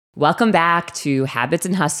Welcome back to Habits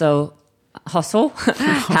and Hustle,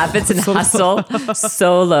 Habits and Hustle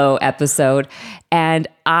solo episode. And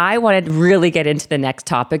I want to really get into the next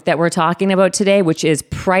topic that we're talking about today, which is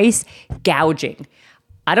price gouging.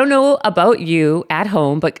 I don't know about you at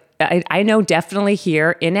home, but I know definitely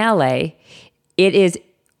here in LA, it is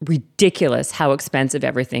ridiculous how expensive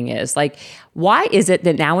everything is. Like, why is it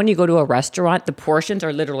that now when you go to a restaurant, the portions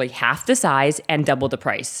are literally half the size and double the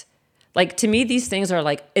price? Like, to me, these things are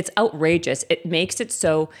like, it's outrageous. It makes it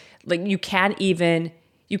so like you can't even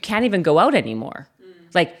go out anymore.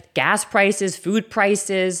 Like gas prices, food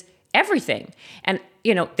prices, everything. And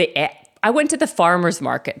I went to the farmer's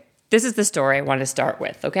market. This is the story I want to start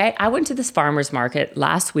with, okay? I went to this farmer's market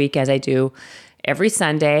last week, as I do every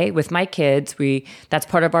Sunday with my kids. That's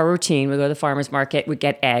part of our routine. We go to the farmer's market, we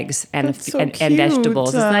get eggs and vegetables.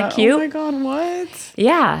 Isn't that cute? Oh my God, what?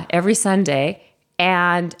 Yeah, every Sunday.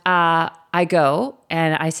 And I go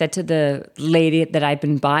and I said to the lady that I've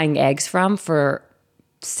been buying eggs from for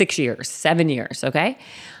 7 years, okay?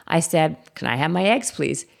 I said, can I have my eggs,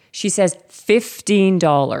 please? She says, $15.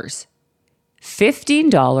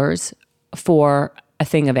 $15 for a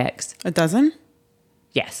thing of eggs. A dozen?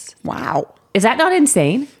 Yes. Wow. Is that not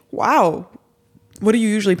insane? Wow. What do you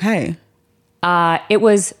usually pay?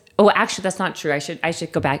 Actually, that's not true. I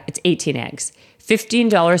should go back. It's 18 eggs.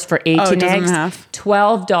 $15 for 18 eggs.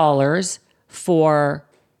 $12 for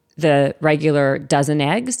the regular dozen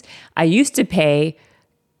eggs. I used to pay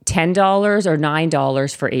 $10 or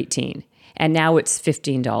 $9 for 18. And now it's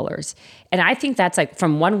 $15. And I think that's like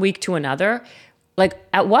from one week to another. Like,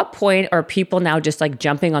 at what point are people now just like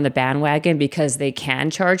jumping on the bandwagon because they can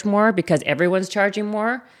charge more because everyone's charging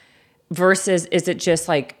more? Versus is it just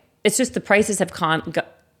like, it's just the prices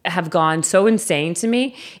have gone so insane to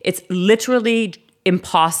me. It's literally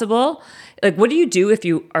impossible. Like, what do you do if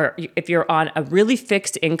you're on a really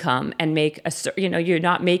fixed income and you're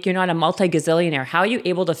not a multi-gazillionaire? How are you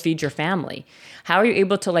able to feed your family? How are you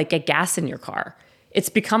able to like get gas in your car? It's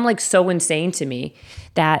become like so insane to me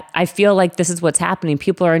that I feel like this is what's happening.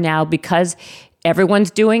 People are now, because everyone's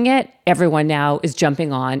doing it, everyone now is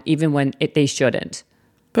jumping on even when they shouldn't.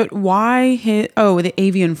 But why the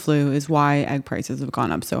avian flu is why egg prices have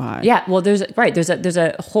gone up so high. Yeah, well, there's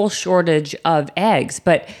a whole shortage of eggs,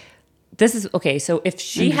 but this is okay. So if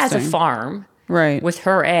she has a farm, right, with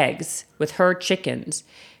her eggs, with her chickens,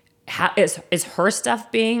 is her stuff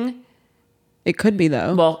being? It could be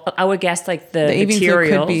though. Well, I would guess like the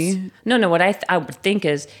materials. Could be. No. What I would think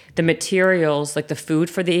is the materials, like the food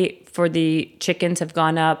for the chickens, have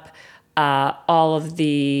gone up. All of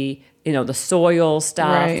the the soil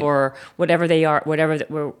stuff, right, or whatever they are,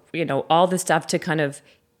 all the stuff to kind of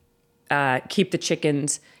keep the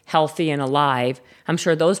chickens healthy and alive. I'm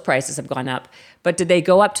sure those prices have gone up. But did they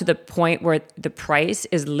go up to the point where the price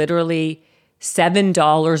is literally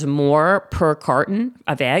 $7 more per carton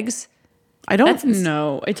of eggs? I don't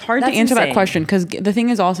know. It's hard to answer that question because the thing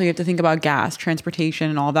is also you have to think about gas, transportation,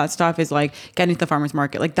 and all that stuff is like getting to the farmer's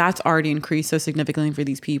market. Like, that's already increased so significantly for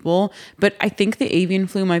these people. But I think the avian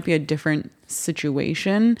flu might be a different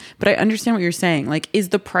situation. But I understand what you're saying. Like, is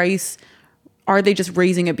the price... Are they just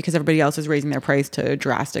raising it because everybody else is raising their price to a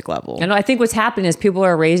drastic level? I think what's happening is people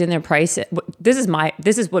are raising their price. This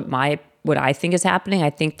is what I think is happening.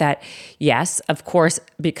 I think that, yes, of course,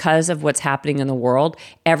 because of what's happening in the world,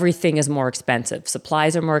 everything is more expensive.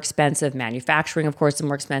 Supplies are more expensive. Manufacturing, of course, is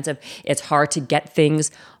more expensive. It's hard to get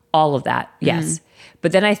things, all of that. Yes. Mm-hmm.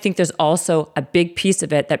 But then I think there's also a big piece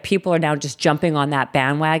of it that people are now just jumping on that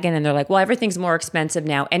bandwagon and they're like, well, everything's more expensive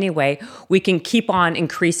now anyway. We can keep on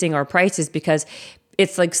increasing our prices because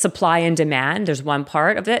it's like supply and demand. There's one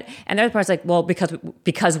part of it. And the other part's like, well,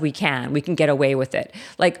 because we can get away with it.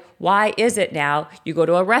 Like, why is it now you go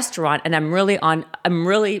to a restaurant and I'm really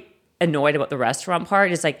annoyed about the restaurant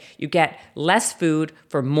part. It's like you get less food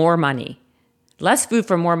for more money. Less food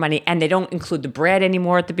for more money, and they don't include the bread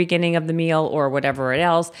anymore at the beginning of the meal or whatever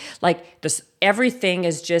else. Like, this, everything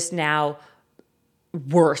is just now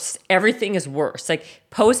worse. Everything is worse. Like,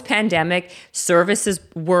 post-pandemic, service is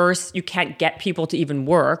worse. You can't get people to even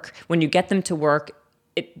work. When you get them to work,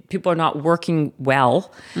 people are not working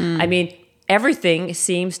well. I mean, everything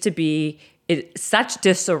seems to be in such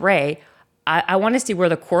disarray. I want to see where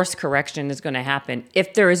the course correction is going to happen.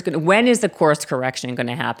 When is the course correction going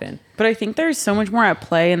to happen? But I think there's so much more at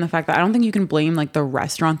play in the fact that I don't think you can blame like the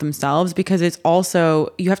restaurant themselves, because it's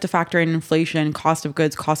also, you have to factor in inflation, cost of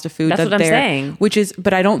goods, cost of food. That's what I'm saying.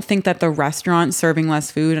 But I don't think that the restaurant serving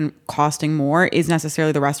less food and costing more is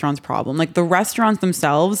necessarily the restaurant's problem. Like, the restaurants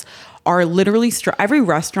themselves are literally, every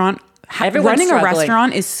restaurant running a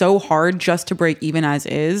restaurant is so hard just to break even as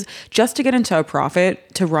is. Just to get into a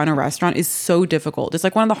profit to run a restaurant is so difficult. It's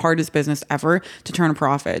like one of the hardest business ever to turn a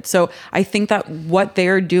profit. So I think that what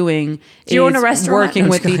they're doing is own a restaurant? working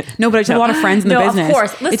with but I just have a lot of friends in the business. Of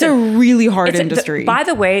course. Listen, it's a really hard industry. By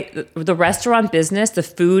the way, the restaurant business, the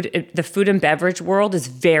food and beverage world is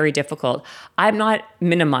very difficult. I'm not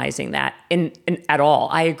minimizing that in at all.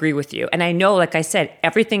 I agree with you. And I know, like I said,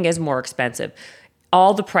 everything is more expensive.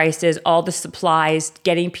 All the prices, all the supplies,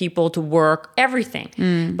 getting people to work,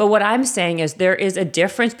 everything. But what I'm saying is there is a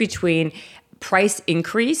difference between price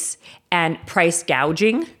increase and price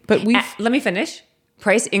gouging. But let me finish.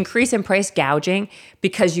 Price increase and price gouging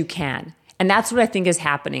because you can. And that's what I think is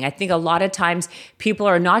happening. I think a lot of times people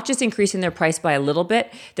are not just increasing their price by a little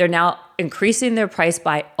bit, they're now increasing their price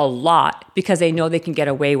by a lot because they know they can get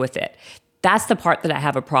away with it. That's the part that I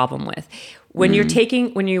have a problem with. When you're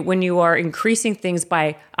when you are increasing things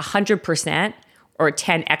by 100% or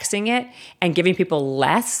 10xing it and giving people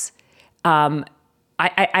less, I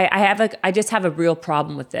just have a real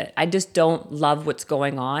problem with it. I just don't love what's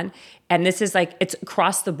going on. And this is like, it's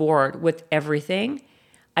across the board with everything.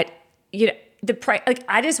 The price, like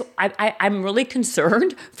I'm really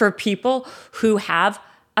concerned for people who have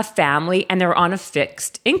a family and they're on a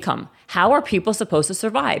fixed income. How are people supposed to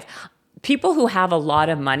survive? People who have a lot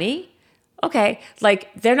of money, okay,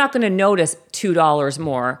 like they're not going to notice $2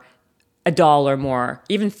 more, $1 more,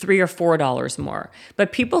 even $3 or $4 more.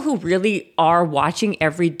 But people who really are watching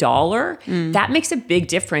every dollar, that makes a big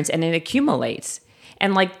difference and it accumulates.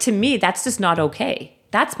 And like, to me, that's just not okay.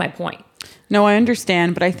 That's my point. No, I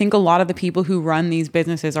understand, but I think a lot of the people who run these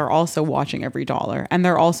businesses are also watching every dollar, and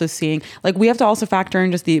they're also seeing, like, we have to also factor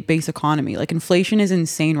in just the base economy. Like, inflation is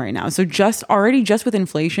insane right now. So just with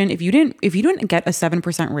inflation, if you didn't get a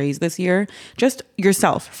 7% raise this year, just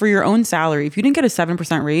yourself for your own salary, if you didn't get a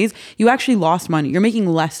 7% raise, you actually lost money. You're making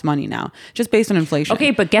less money now just based on inflation.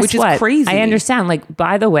 Okay, but guess what? Which is crazy. I understand. Like,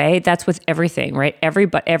 by the way, that's with everything, right?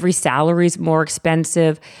 Every salary is more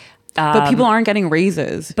expensive. But people aren't getting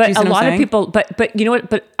raises. But a lot of people, but you know what?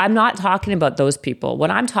 But I'm not talking about those people.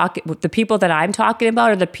 The people that I'm talking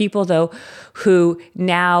about are the people though who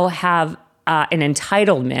now have an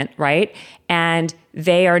entitlement, right? And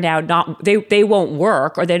they are now not, they won't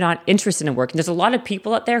work or they're not interested in working. There's a lot of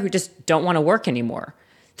people out there who just don't want to work anymore.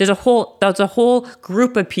 There's a whole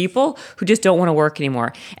group of people who just don't want to work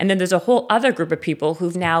anymore. And then there's a whole other group of people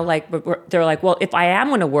who've now they're like, well, if I am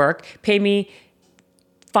going to work, pay me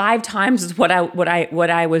 5 times what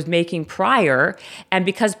I was making prior. And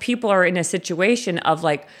because people are in a situation of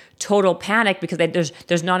like total panic because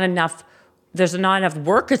there's not enough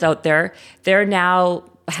workers out there, they're now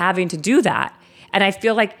having to do that. And I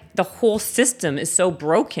feel like the whole system is so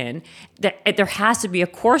broken that there has to be a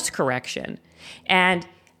course correction. And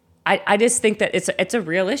I just think that it's a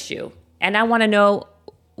real issue. And I want to know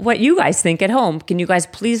what you guys think at home. Can you guys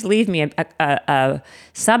please leave me a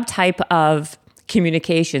subtype of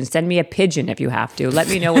communication? Send me a pigeon if you have to. Let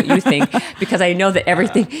me know what you think, because I know that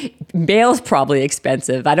everything, mail's probably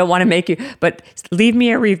expensive. I don't want to make you, but leave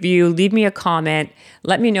me a review, leave me a comment,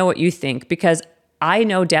 let me know what you think, because I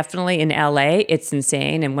know definitely in LA it's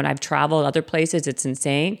insane, and when I've traveled other places it's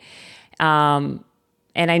insane, and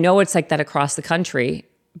I know it's like that across the country.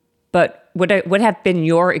 But what have been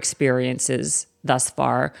your experiences thus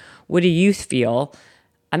far? What do you feel?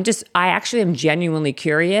 I actually am genuinely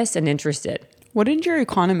curious and interested. What did your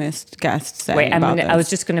economist guest say about this? I was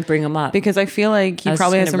just going to bring him up. Because I feel like he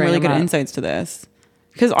probably has some really good insights to this.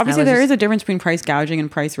 Because obviously there is a difference between price gouging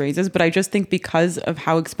and price raises, but I just think because of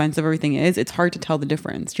how expensive everything is, it's hard to tell the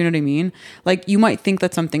difference. Do you know what I mean? Like, you might think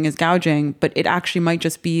that something is gouging, but it actually might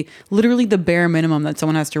just be literally the bare minimum that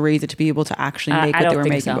someone has to raise it to be able to actually make what they were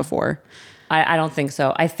making before. I don't think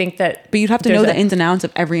so. I think that... But you'd have to know the ins and outs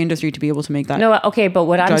of every industry to be able to make that. No, okay, but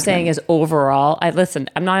what I'm saying is overall, listen,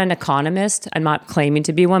 I'm not an economist. I'm not claiming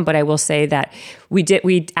to be one, but I will say that we did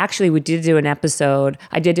do an episode.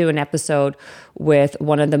 I did do an episode with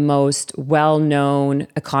one of the most well-known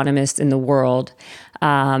economists in the world.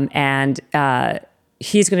 And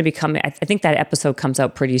he's going to be coming... I think that episode comes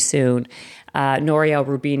out pretty soon. Nouriel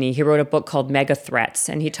Roubini. He wrote a book called Mega Threats,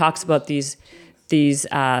 and he talks about these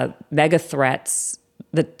mega threats,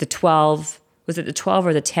 the 12 or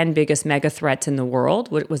the 10 biggest mega threats in the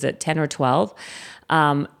world? What was it, 10 or 12,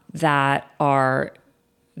 that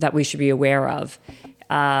we should be aware of?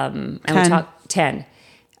 And 10. We talked 10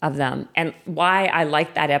 of them. And why I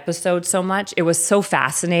liked that episode so much, it was so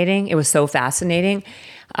fascinating.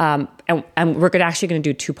 And we're actually going to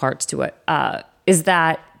do 2 parts to it. is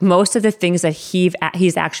that most of the things that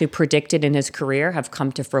he's actually predicted in his career have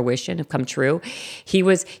come to fruition, have come true. He's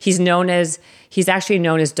actually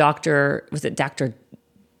known as Dr.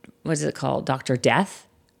 What is it called? Dr. Death?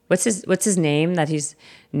 What's his name that he's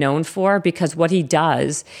known for? Because what he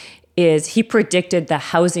does is he predicted the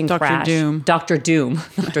housing crash. Dr. Doom.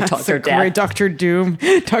 Dr. Death. Great Dr. Doom.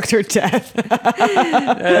 Dr. Death.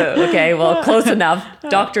 Okay, well, close enough.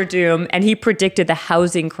 Dr. Doom. And he predicted the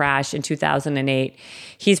housing crash in 2008.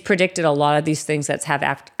 He's predicted a lot of these things that have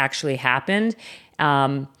actually happened.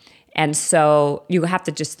 And so you have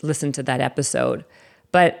to just listen to that episode.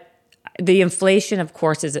 But the inflation, of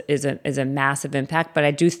course, is a massive impact. But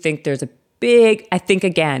I do think there's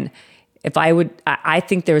I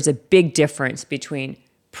think there's a big difference between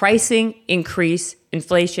pricing, increase,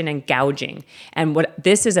 inflation, and gouging. And what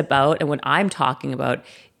this is about, and what I'm talking about,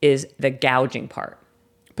 is the gouging part.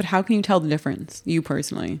 But how can you tell the difference, you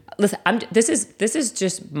personally? Listen, this is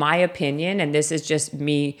just my opinion, and this is just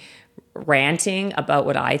me ranting about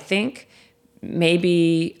what I think.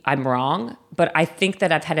 Maybe I'm wrong, but I think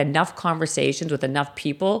that I've had enough conversations with enough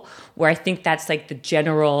people where I think that's like the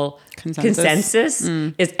general consensus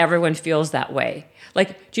is everyone feels that way.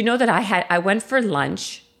 Like, do you know that I went for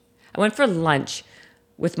lunch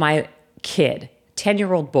with my kid,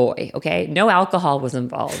 10-year-old boy, okay? No alcohol was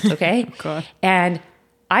involved, okay? Oh, God. And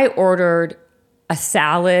I ordered a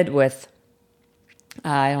salad with,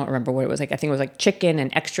 I don't remember what it was like. I think it was like chicken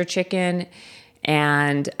and extra chicken.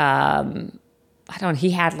 And,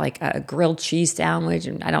 he had like a grilled cheese sandwich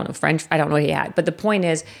and I don't know, French, I don't know what he had. But the point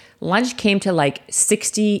is, lunch came to like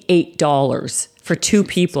 $68 for two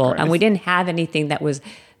people. And we didn't have anything that was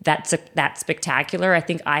that spectacular. I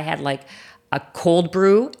think I had like a cold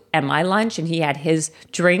brew at my lunch and he had his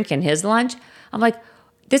drink and his lunch. I'm like,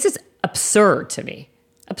 this is absurd to me.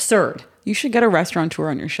 Absurd. You should get a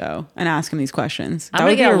restaurateur on your show and ask him these questions. That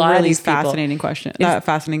would be a really fascinating question.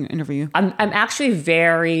 Fascinating interview. I'm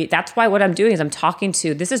actually that's why what I'm doing is I'm talking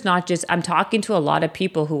to a lot of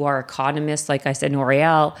people who are economists, like I said,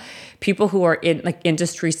 L'Oreal, people who are in like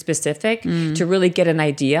industry specific to really get an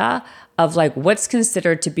idea of like what's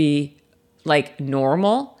considered to be like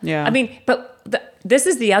normal. Yeah. I mean, but this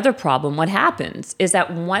is the other problem. What happens is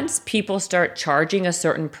that once people start charging a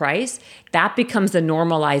certain price, that becomes the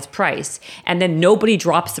normalized price. And then nobody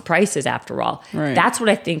drops the prices after all. Right. That's what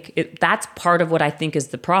I think. That's part of what I think is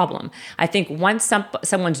the problem. I think once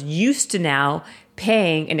someone's used to now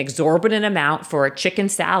paying an exorbitant amount for a chicken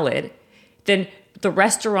salad, then the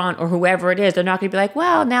restaurant or whoever it is, they're not going to be like,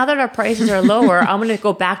 well, now that our prices are lower, I'm going to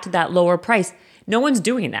go back to that lower price. No one's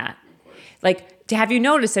doing that. Like, have you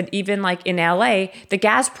noticed that even like in LA, the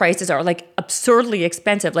gas prices are like absurdly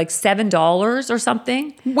expensive, like $7 or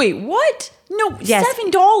something? Wait, what? No, yes,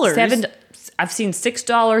 $7. I've seen $6,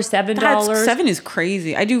 $7. $7 is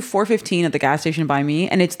crazy. I do $4.15 at the gas station by me,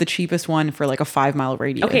 and it's the cheapest one for like a 5-mile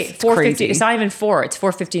radius. Okay, $4.50. It's not even $4. It's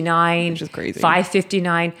 $4.59. Which is crazy.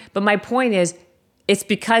 $5.59. But my point is, it's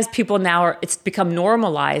because people now it's become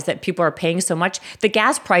normalized that people are paying so much. The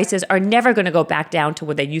gas prices are never going to go back down to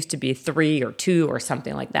what they used to be, 3 or 2 or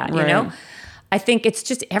something like that, right. You know? I think it's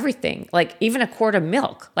just everything, like even a quart of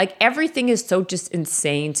milk, like everything is so just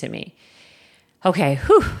insane to me. Okay,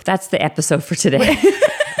 that's the episode for today.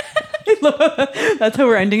 That's how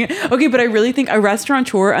we're ending it. Okay, but I really think a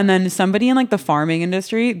restaurateur and then somebody in like the farming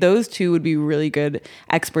industry, those two would be really good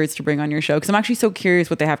experts to bring on your show because I'm actually so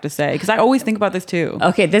curious what they have to say because I always think about this too.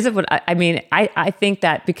 Okay, this is what I mean. I think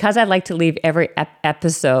that because I like to leave every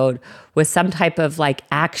episode with some type of like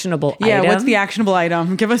actionable item. Yeah, what's the actionable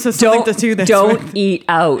item? Give us something to do this Don't with. Eat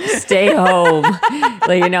out. Stay home.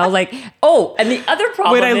 Like, and the other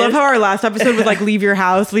problem Wait, I love how our last episode was like, leave your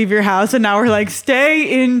house. And now we're like,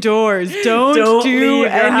 stay indoors. Don't do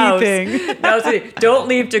anything. No, don't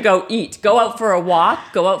leave to go eat. Go out for a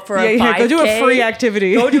walk. Go out for a 5K. Go do a free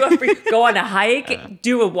activity. Go on a hike.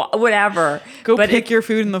 Do whatever. Pick your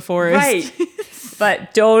food in the forest. Right.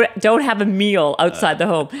 But don't have a meal outside the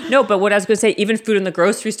home. No, but what I was going to say, even food in the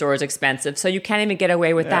grocery store is expensive, so you can't even get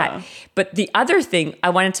away with that. But the other thing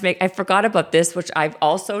I wanted to I forgot about this, which I've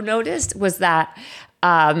also noticed, was that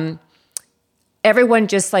everyone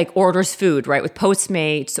just like orders food, right, with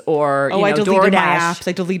Postmates or I deleted DoorDash. my apps.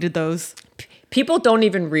 I deleted those. People don't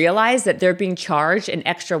even realize that they're being charged an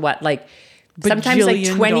extra sometimes like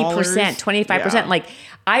 20%, 25%. Yeah. Like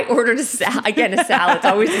I ordered a salad. It's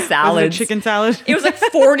always a salad. Was it a chicken salad? It was like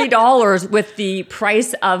 $40 with the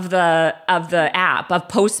price of the app of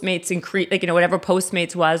Postmates increase, whatever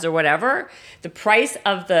Postmates was or whatever. The price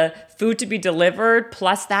of the food to be delivered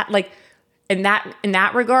plus that, like in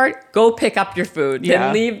that regard, go pick up your food,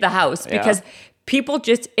 then leave the house because people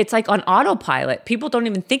just, it's like on autopilot. People don't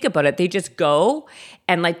even think about it. They just go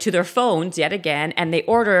and like to their phones yet again, and they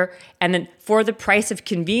order, and then for the price of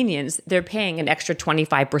convenience, they're paying an extra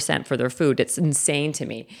 25% for their food. It's insane to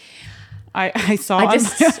me. I saw,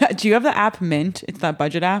 do you have the app Mint? It's that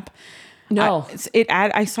budget app. No.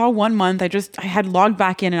 I saw 1 month. I had logged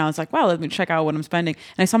back in and I was like, wow, let me check out what I'm spending.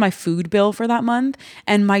 And I saw my food bill for that month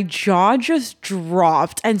and my jaw just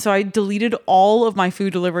dropped. And so I deleted all of my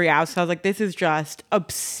food delivery apps. So I was like, this is just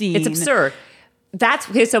obscene. It's absurd. That's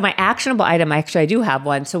okay. So my actionable item, actually, I do have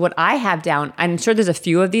one. So what I have down, I'm sure there's a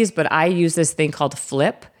few of these, but I use this thing called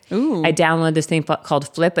Flip. Ooh. I downloaded this thing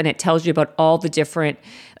called Flip, and it tells you about all the different,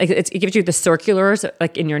 like it gives you the circulars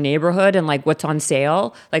like in your neighborhood and like what's on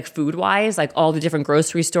sale, like food wise, like all the different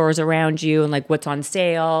grocery stores around you and like what's on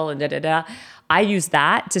sale and da. I use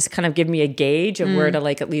that to kind of give me a gauge of where to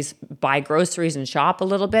like at least buy groceries and shop a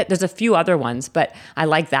little bit. There's a few other ones, but I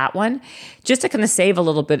like that one just to kind of save a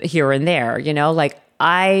little bit here and there, you know, like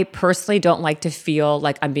I personally don't like to feel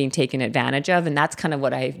like I'm being taken advantage of. And that's kind of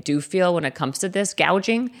what I do feel when it comes to this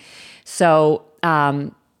gouging. So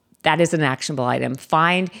that is an actionable item.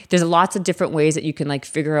 There's lots of different ways that you can like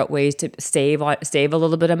figure out ways to save a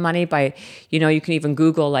little bit of money by, you know, you can even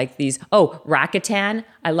Google like these, Rakuten.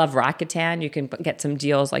 I love Rakuten. You can get some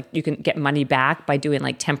deals, like you can get money back by doing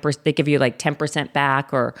like 10%, they give you like 10%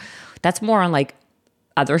 back, or that's more on like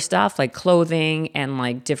other stuff like clothing and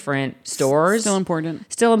like different stores. Still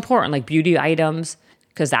important, like beauty items,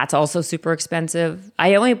 because that's also super expensive.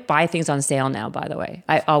 I only buy things on sale now, by the way.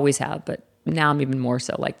 I always have, but now I'm even more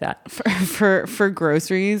so like that. For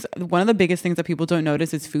groceries, one of the biggest things that people don't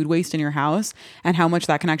notice is food waste in your house and how much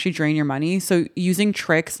that can actually drain your money. So using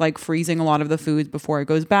tricks like freezing a lot of the foods before it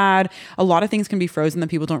goes bad. A lot of things can be frozen that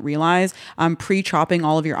people don't realize. Pre-chopping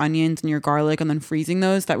all of your onions and your garlic and then freezing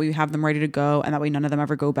those, that way you have them ready to go and that way none of them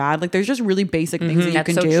ever go bad. Like there's just really basic things that you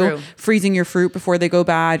can do. True. Freezing your fruit before they go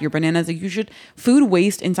bad, your bananas. Like food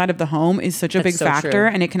waste inside of the home is such a big factor,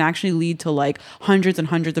 and it can actually lead to like hundreds and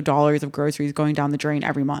hundreds of dollars of groceries going down the drain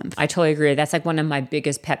every month. I totally agree. That's like one of my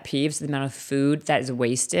biggest pet peeves, the amount of food that is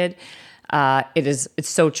wasted. It's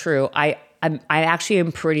so true. I actually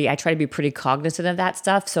I try to be pretty cognizant of that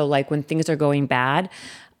stuff. So like when things are going bad,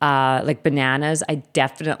 like bananas, I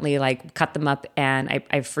definitely like cut them up and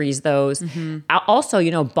I freeze those. Also,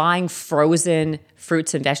 you know, buying frozen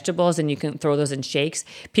fruits and vegetables, and you can throw those in shakes.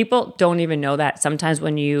 People don't even know that sometimes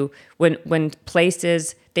when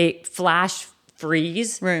places, they flash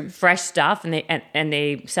freeze fresh stuff and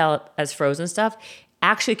they sell it as frozen stuff,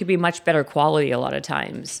 actually could be much better quality a lot of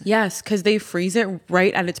times. Yes, because they freeze it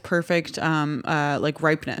right at its perfect like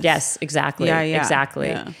ripeness. Yes, exactly. Yeah. Exactly.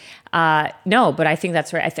 Yeah. No, but I think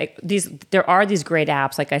that's right. I think there are these great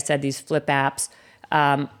apps, like I said, these Flip apps.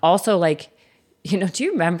 Also, like, you know, do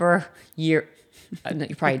you remember no,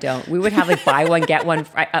 you probably don't. We would have like buy one get one.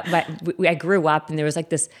 I grew up and there was like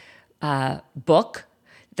this book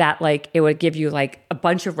that like it would give you like a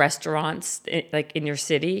bunch of restaurants like in your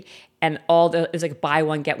city, and it's like buy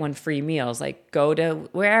one get one free meals. Like go to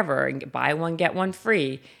wherever and buy one get one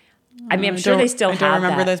free. I mean, I'm sure they still have that. I don't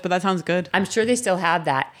remember this, but that sounds good. I'm sure they still have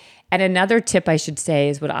that. And another tip I should say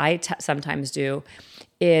is what I sometimes do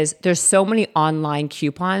is there's so many online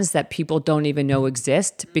coupons that people don't even know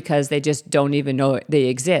exist because they just don't even know they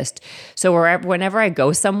exist. So whenever I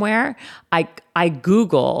go somewhere, I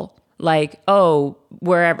Google like,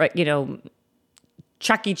 wherever, you know,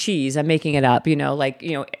 Chuck E. Cheese, I'm making it up, you know, like,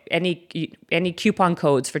 you know, any coupon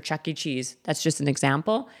codes for Chuck E. Cheese. That's just an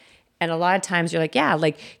example. And a lot of times you're like, yeah,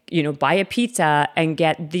 like, you know, buy a pizza and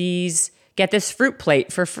get this fruit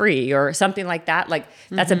plate for free or something like that. Like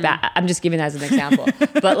that's I'm just giving that as an example.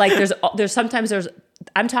 But like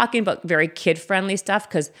I'm talking about very kid friendly stuff,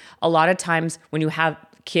 because a lot of times when you have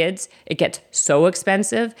kids, it gets so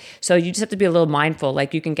expensive. So you just have to be a little mindful.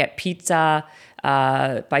 Like you can get pizza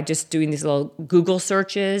by just doing these little Google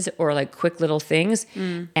searches or like quick little things.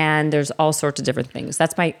 And there's all sorts of different things.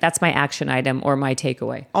 That's my action item or my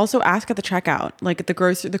takeaway. Also ask at the checkout, like at the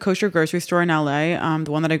kosher grocery store in LA,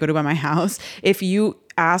 the one that I go to by my house. If you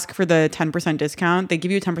ask for the 10% discount, they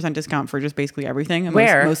give you a 10% discount for just basically everything. And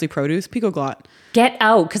where? Mostly produce. Pico Glot. Get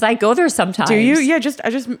out, because I go there sometimes. Do you? Yeah, I just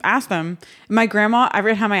ask them. My grandma,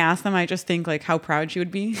 every time I ask them, I just think like how proud she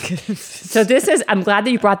would be. So I'm glad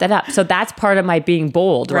that you brought that up. So that's part of my being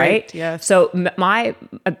bold, right? Yes. So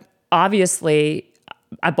obviously,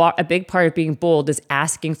 a big part of being bold is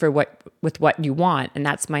asking for what you want. And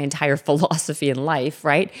that's my entire philosophy in life,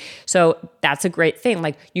 right? So that's a great thing.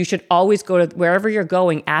 Like you should always go to wherever you're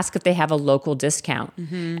going, ask if they have a local discount.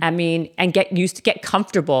 I mean, and get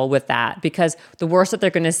comfortable with that, because the worst that they're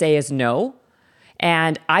going to say is no.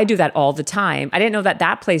 And I do that all the time. I didn't know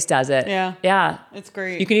that place does it. Yeah. Yeah. It's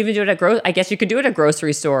great. You can even do it at I guess you could do it at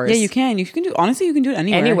grocery stores. Yeah, you can. Honestly, you can do it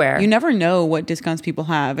anywhere. You never know what discounts people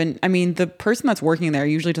have. And I mean, the person that's working there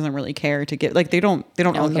usually doesn't really care to get, like, they don't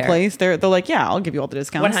own the place. They're like, yeah, I'll give you all the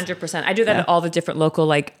discounts. 100%. I do that at all the different local,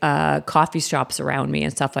 like, coffee shops around me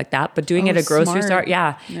and stuff like that. But doing it at a grocery store,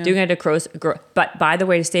 doing it at but by the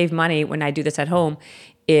way, to save money when I do this at home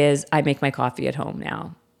is I make my coffee at home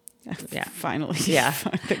now. Yeah. Finally. Yeah.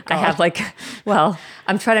 I have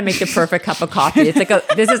I'm trying to make the perfect cup of coffee. It's like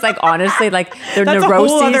this is like, honestly, like the neuroses. A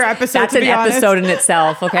whole other episode, that's an episode in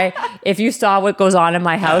itself. Okay. If you saw what goes on in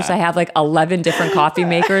my house, I have like 11 different coffee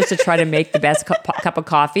makers to try to make the best cup of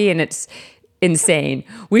coffee. And it's insane.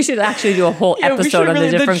 We should actually do a whole episode on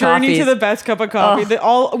the different journey coffees. To the best cup of coffee.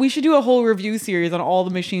 We should do a whole review series on all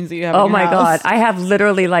the machines that you have. Oh in my your God. house. I have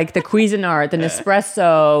literally like the Cuisinart, the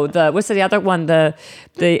Nespresso, what's the other one? The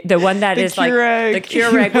one that is Keurig. Like the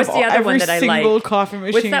Keurig. What's the other one that I like? Every single coffee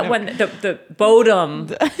machine. What's that one? The Bodum.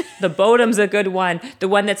 The Bodum's a good one. The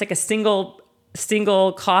one that's like a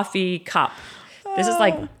single coffee cup. This is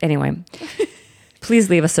like, anyway.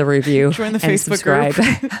 Please leave us a review. Join the Facebook group.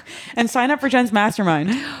 And sign up for Jen's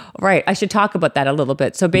mastermind. Right. I should talk about that a little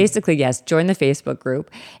bit. So basically, yes, join the Facebook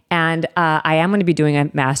group. And I am going to be doing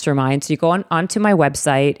a mastermind. So you go onto my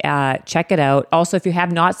website, check it out. Also, if you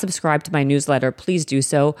have not subscribed to my newsletter, please do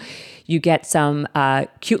so. You get some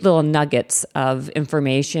cute little nuggets of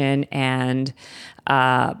information and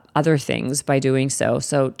other things by doing so.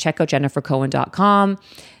 So check out jennifercohen.com.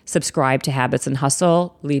 Subscribe to Habits and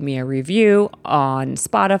Hustle. Leave me a review on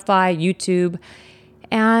Spotify, YouTube.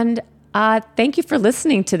 And thank you for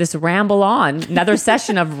listening to this Ramble On. Another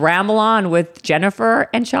session of Ramble On with Jennifer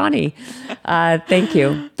and Shawnee. Thank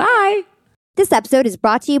you. Bye. This episode is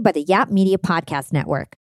brought to you by the Yap Media Podcast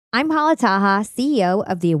Network. I'm Hala Taha, CEO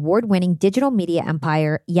of the award-winning digital media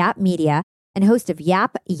empire, Yap Media, and host of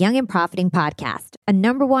Yap Young and Profiting Podcast, a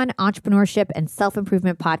 #1 entrepreneurship and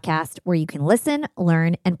self-improvement podcast where you can listen,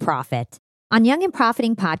 learn, and profit. On Young and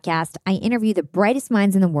Profiting Podcast, I interview the brightest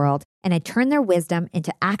minds in the world, and I turn their wisdom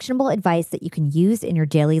into actionable advice that you can use in your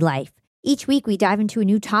daily life. Each week, we dive into a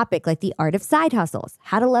new topic like the art of side hustles,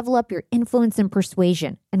 how to level up your influence and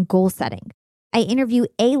persuasion, and goal setting. I interview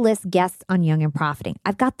A-list guests on Young and Profiting.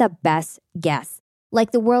 I've got the best guests,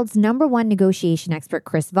 like the world's #1 negotiation expert,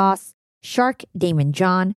 Chris Voss, Shark Damon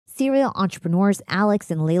John, serial entrepreneurs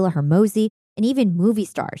Alex and Layla Hermosi, and even movie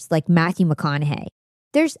stars like Matthew McConaughey.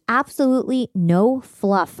 There's absolutely no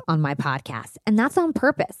fluff on my podcast, and that's on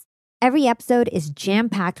purpose. Every episode is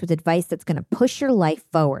jam-packed with advice that's going to push your life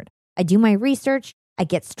forward. I do my research, I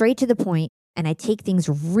get straight to the point, and I take things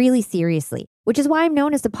really seriously, which is why I'm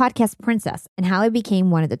known as the podcast princess and how I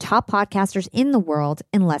became one of the top podcasters in the world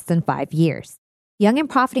in less than 5 years. Young and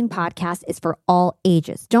Profiting Podcast is for all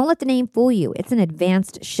ages. Don't let the name fool you. It's an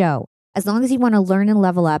advanced show. As long as you want to learn and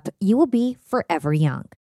level up, you will be forever young.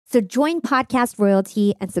 So join Podcast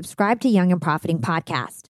Royalty and subscribe to Young and Profiting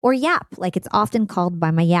Podcast, or YAP, like it's often called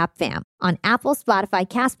by my YAP fam, on Apple, Spotify,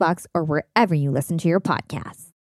 CastBox, or wherever you listen to your podcasts.